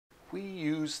we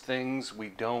use things we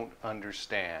don't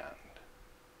understand.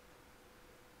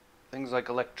 Things like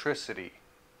electricity,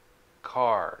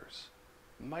 cars,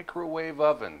 microwave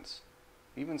ovens,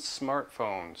 even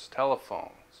smartphones,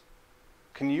 telephones.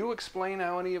 Can you explain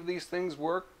how any of these things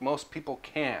work? Most people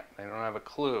can't. They don't have a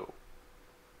clue.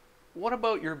 What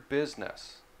about your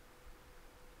business?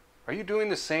 Are you doing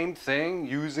the same thing,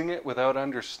 using it without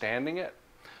understanding it?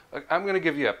 I'm going to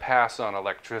give you a pass on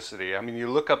electricity. I mean, you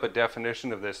look up a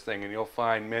definition of this thing and you'll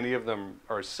find many of them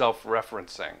are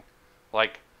self-referencing.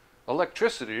 Like,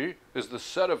 electricity is the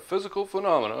set of physical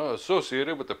phenomena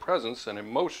associated with the presence and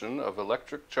emotion of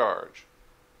electric charge.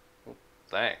 Well,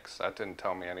 thanks, that didn't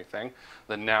tell me anything.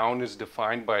 The noun is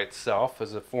defined by itself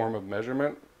as a form of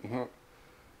measurement.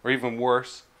 Or even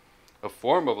worse, a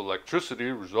form of electricity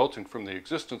resulting from the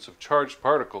existence of charged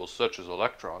particles such as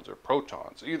electrons or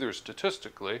protons, either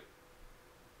statistically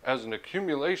as an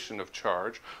accumulation of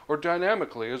charge or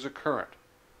dynamically as a current.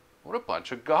 What a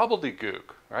bunch of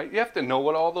gobbledygook, right? You have to know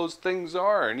what all those things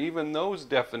are, and even those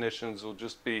definitions will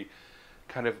just be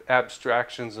kind of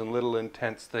abstractions and little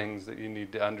intense things that you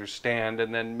need to understand,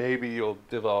 and then maybe you'll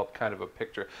develop kind of a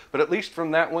picture. But at least from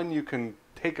that one you can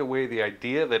take away the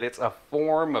idea that it's a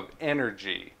form of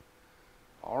energy.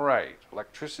 All right,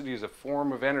 electricity is a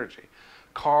form of energy.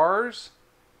 Cars,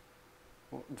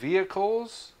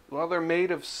 vehicles, well, they're made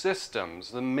of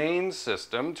systems. The main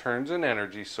system turns an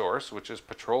energy source, which is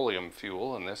petroleum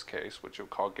fuel in this case, which you'll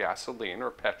call gasoline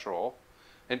or petrol,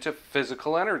 into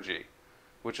physical energy,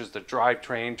 which is the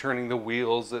drivetrain turning the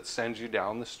wheels that sends you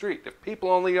down the street. If people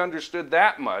only understood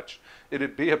that much,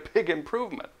 it'd be a big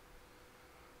improvement.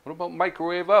 What about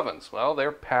microwave ovens? Well,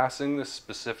 they're passing the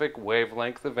specific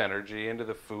wavelength of energy into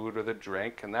the food or the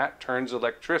drink, and that turns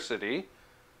electricity.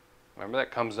 Remember,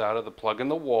 that comes out of the plug in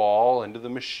the wall into the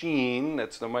machine,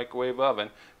 that's the microwave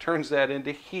oven, turns that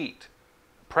into heat.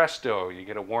 Presto, you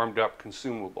get a warmed up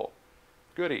consumable.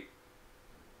 Goody.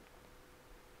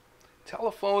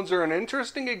 Telephones are an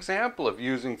interesting example of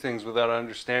using things without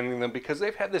understanding them because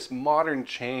they've had this modern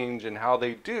change in how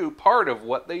they do part of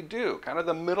what they do, kind of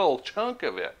the middle chunk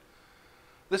of it.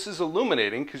 This is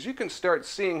illuminating because you can start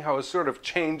seeing how a sort of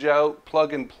change out,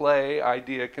 plug and play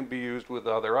idea can be used with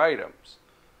other items.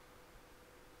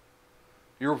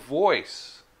 Your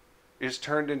voice is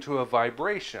turned into a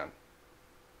vibration.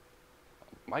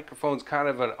 Microphone's kind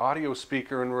of an audio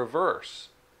speaker in reverse.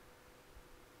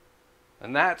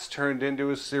 And that's turned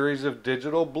into a series of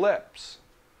digital blips.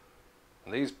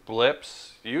 And these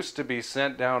blips used to be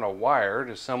sent down a wire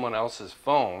to someone else's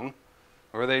phone,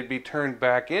 or they'd be turned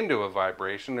back into a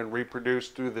vibration and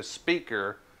reproduced through the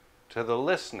speaker to the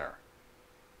listener.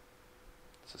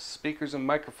 So speakers and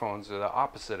microphones are the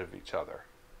opposite of each other.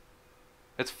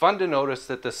 It's fun to notice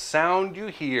that the sound you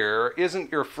hear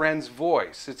isn't your friend's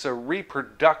voice, it's a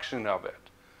reproduction of it.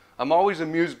 I'm always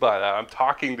amused by that. I'm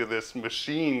talking to this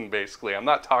machine, basically. I'm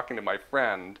not talking to my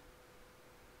friend.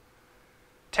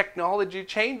 Technology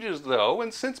changes, though,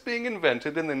 and since being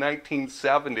invented in the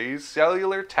 1970s,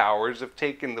 cellular towers have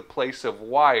taken the place of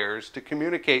wires to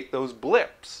communicate those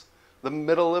blips, the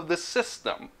middle of the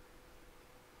system.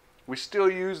 We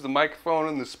still use the microphone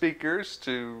and the speakers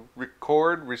to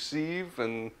record, receive,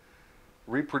 and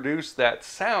reproduce that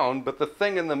sound, but the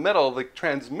thing in the middle, the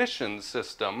transmission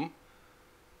system,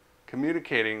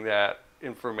 communicating that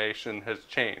information has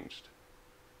changed.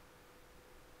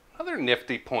 Another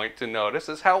nifty point to notice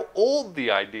is how old the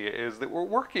idea is that we're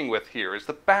working with here as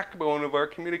the backbone of our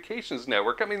communications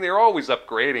network. I mean, they're always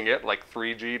upgrading it, like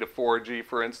 3G to 4G,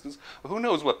 for instance. Who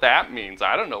knows what that means?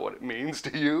 I don't know what it means,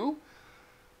 do you?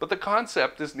 But the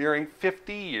concept is nearing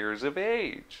 50 years of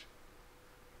age.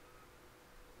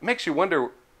 It makes you wonder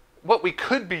what we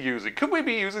could be using. Could we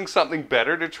be using something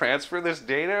better to transfer this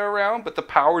data around, but the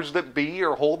powers that be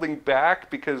are holding back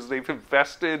because they've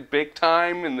invested big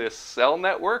time in this cell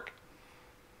network?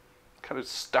 Kind of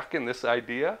stuck in this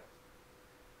idea.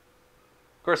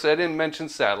 Of course, I didn't mention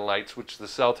satellites, which the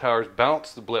cell towers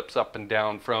bounce the blips up and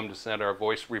down from to send our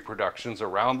voice reproductions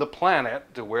around the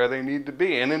planet to where they need to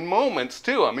be, and in moments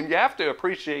too. I mean, you have to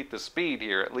appreciate the speed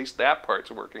here. At least that part's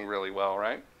working really well,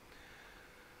 right?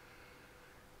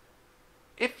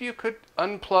 If you could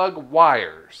unplug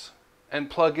wires and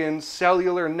plug in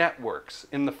cellular networks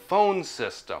in the phone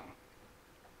system,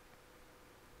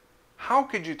 how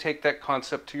could you take that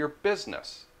concept to your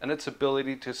business and its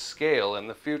ability to scale in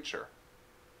the future?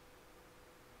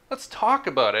 Let's talk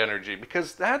about energy,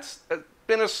 because that's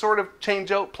been a sort of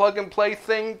change out, plug and play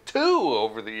thing too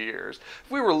over the years.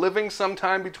 If we were living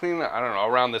sometime between, I don't know,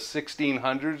 around the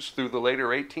 1600s through the later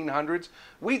 1800s,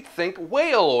 we'd think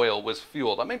whale oil was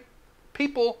fueled. I mean,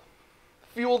 people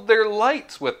fueled their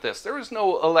lights with this. There was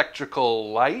no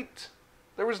electrical light.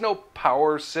 There was no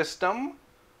power system.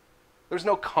 There's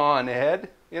no Con Ed,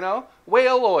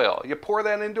 Whale oil. You pour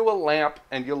that into a lamp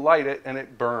and you light it and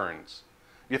it burns.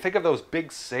 You think of those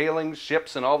big sailing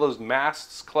ships and all those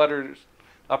masts cluttered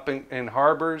up in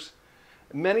harbors.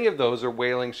 Many of those are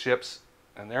whaling ships,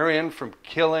 and they're in from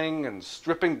killing and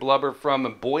stripping blubber from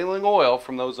and boiling oil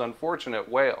from those unfortunate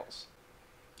whales.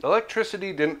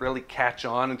 Electricity didn't really catch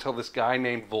on until this guy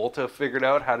named Volta figured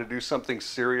out how to do something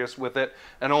serious with it,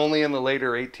 and only in the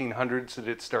later 1800s did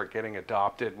it start getting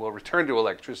adopted. We'll return to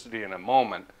electricity in a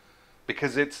moment,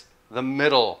 because it's the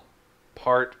middle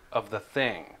part of the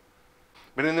thing.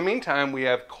 But in the meantime, we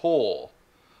have coal.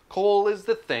 Coal is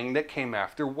the thing that came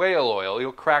after whale oil.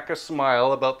 You'll crack a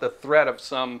smile about the threat of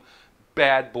some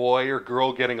bad boy or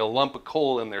girl getting a lump of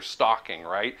coal in their stocking,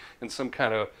 right? In some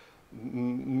kind of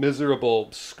miserable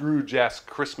Scrooge-esque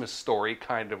Christmas story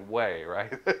kind of way,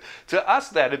 right? To us,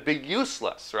 that'd be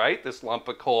useless, right? This lump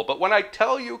of coal. But when I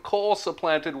tell you coal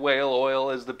supplanted whale oil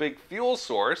as the big fuel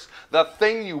source, the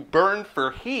thing you burn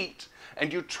for heat,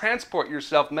 and you transport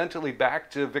yourself mentally back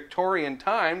to Victorian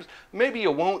times, maybe you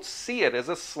won't see it as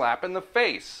a slap in the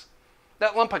face.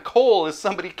 That lump of coal is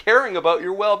somebody caring about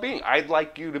your well-being. I'd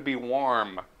like you to be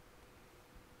warm.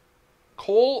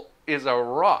 Coal is a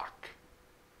rock.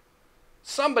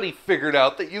 Somebody figured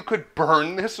out that you could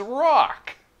burn this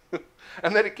rock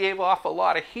and that it gave off a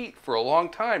lot of heat for a long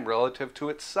time relative to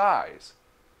its size.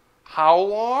 How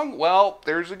long? Well,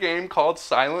 there's a game called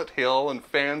Silent Hill, and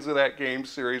fans of that game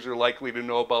series are likely to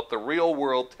know about the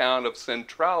real-world town of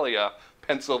Centralia,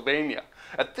 Pennsylvania.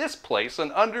 At this place,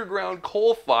 an underground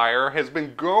coal fire has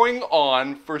been going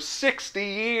on for 60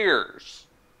 years.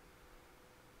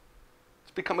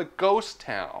 It's become a ghost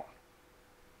town.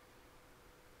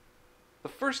 The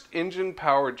first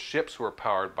engine-powered ships were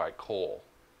powered by coal,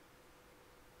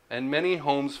 and many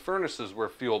homes' furnaces were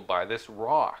fueled by this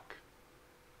rock.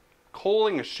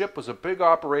 Coaling a ship was a big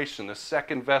operation. The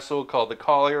second vessel, called the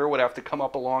collier, would have to come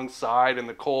up alongside and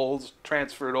the coals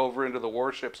transferred over into the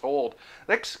warship's hold.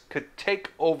 This could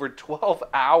take over 12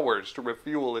 hours to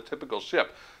refuel a typical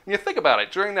ship. And you think about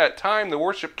it, during that time, the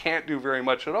warship can't do very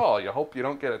much at all. You hope you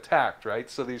don't get attacked, right?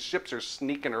 So these ships are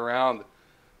sneaking around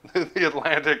the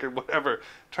Atlantic or whatever,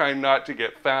 trying not to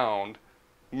get found,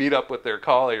 meet up with their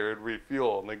collier and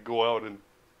refuel, and then go out and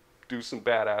do some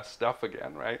badass stuff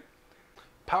again, right?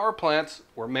 Power plants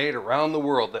were made around the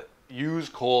world that use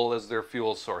coal as their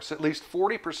fuel source. At least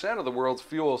 40% of the world's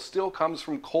fuel still comes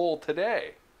from coal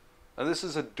today. Now, this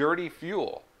is a dirty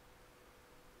fuel.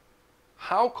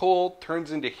 How coal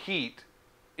turns into heat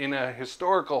in a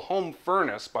historical home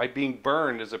furnace by being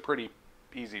burned is a pretty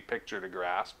easy picture to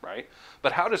grasp, right?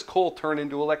 But how does coal turn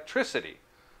into electricity?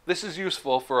 This is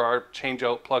useful for our change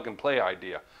out, plug and play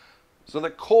idea. So the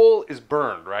coal is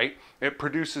burned, right? It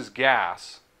produces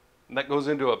gas, and that goes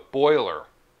into a boiler.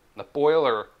 The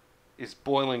boiler is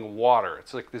boiling water.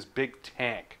 It's like this big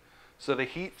tank. So the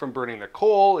heat from burning the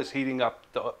coal is heating up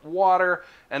the water,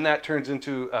 and that turns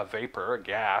into a vapor, a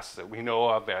gas that we know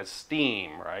of as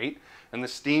steam, right? And the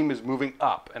steam is moving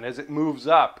up, and as it moves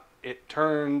up, it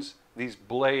turns these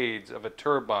blades of a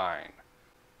turbine.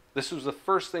 This was the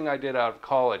first thing I did out of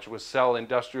college, was sell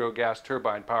industrial gas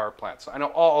turbine power plants. I know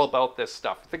all about this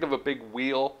stuff. Think of a big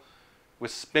wheel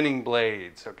with spinning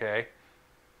blades, okay?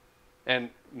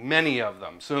 And many of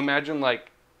them. So imagine like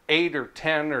 8 or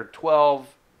 10 or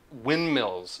 12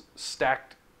 windmills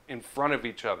stacked in front of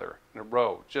each other in a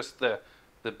row. Just the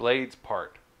blades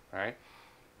part, right?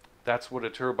 That's what a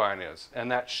turbine is.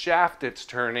 And that shaft it's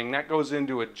turning, that goes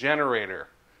into a generator,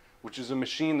 which is a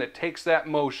machine that takes that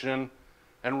motion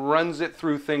and runs it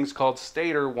through things called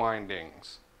stator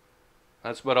windings.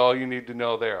 That's about all you need to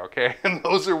know there, okay? And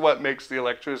those are what makes the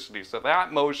electricity. So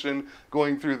that motion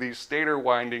going through these stator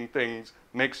winding things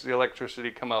makes the electricity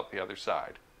come out the other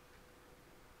side.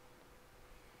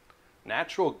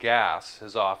 Natural gas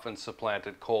has often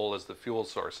supplanted coal as the fuel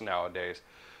source nowadays.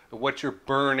 What you're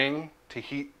burning to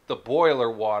heat the boiler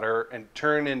water and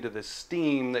turn into the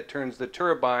steam that turns the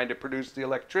turbine to produce the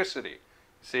electricity.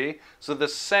 See? So the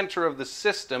center of the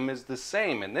system is the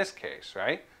same in this case,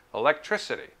 right?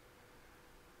 Electricity.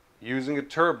 Using a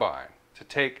turbine to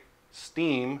take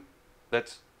steam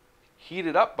that's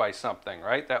heated up by something,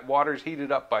 right? That water's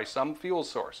heated up by some fuel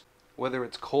source, whether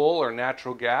it's coal or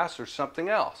natural gas or something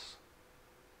else.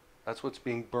 That's what's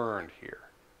being burned here.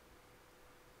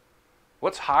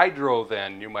 What's hydro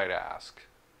then, you might ask?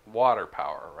 water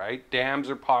power, right? Dams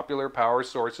are popular power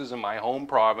sources in my home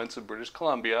province of British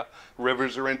Columbia.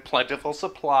 Rivers are in plentiful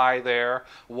supply there.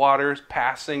 Water's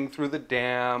passing through the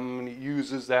dam, and it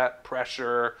uses that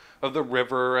pressure of the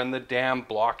river and the dam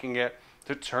blocking it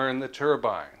to turn the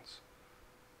turbines.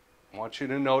 I want you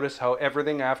to notice how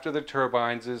everything after the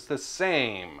turbines is the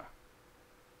same.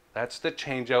 That's the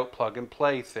change out plug and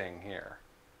play thing here.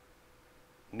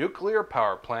 Nuclear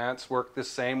power plants work the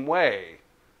same way.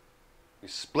 You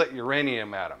split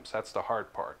uranium atoms, that's the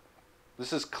hard part.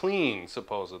 This is clean,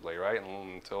 supposedly, right?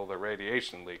 Until the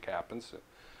radiation leak happens.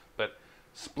 But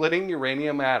splitting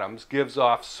uranium atoms gives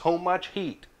off so much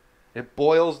heat, it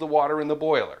boils the water in the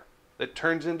boiler. That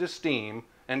turns into steam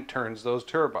and turns those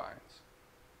turbines.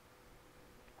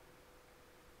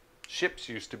 Ships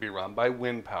used to be run by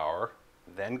wind power,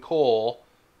 then coal,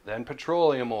 then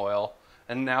petroleum oil,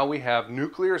 and now we have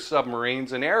nuclear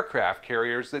submarines and aircraft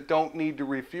carriers that don't need to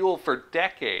refuel for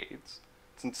decades.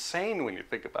 It's insane when you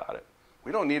think about it.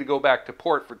 We don't need to go back to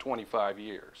port for 25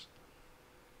 years.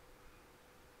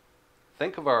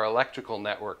 Think of our electrical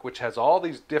network, which has all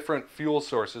these different fuel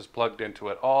sources plugged into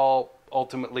it, all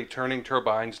ultimately turning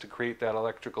turbines to create that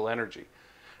electrical energy.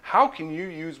 How can you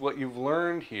use what you've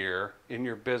learned here in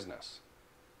your business?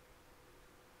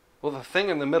 Well, the thing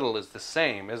in the middle is the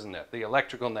same, isn't it? The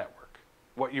electrical network.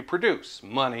 What you produce,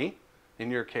 money,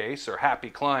 in your case, or happy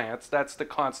clients, that's the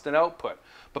constant output.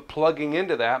 But plugging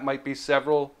into that might be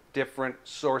several different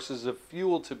sources of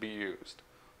fuel to be used,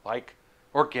 like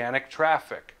organic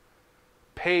traffic,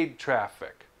 paid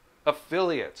traffic,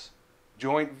 affiliates,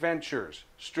 joint ventures,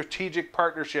 strategic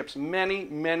partnerships. Many,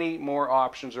 many more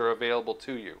options are available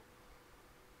to you.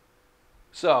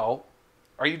 So,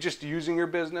 are you just using your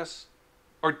business,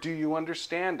 or do you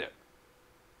understand it?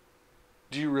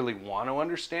 Do you really want to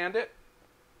understand it?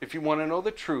 If you want to know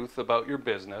the truth about your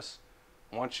business,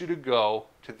 I want you to go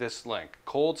to this link,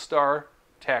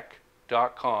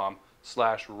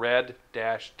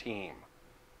 coldstartech.com/red-team.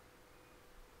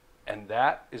 And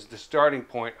that is the starting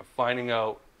point of finding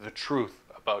out the truth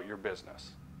about your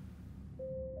business.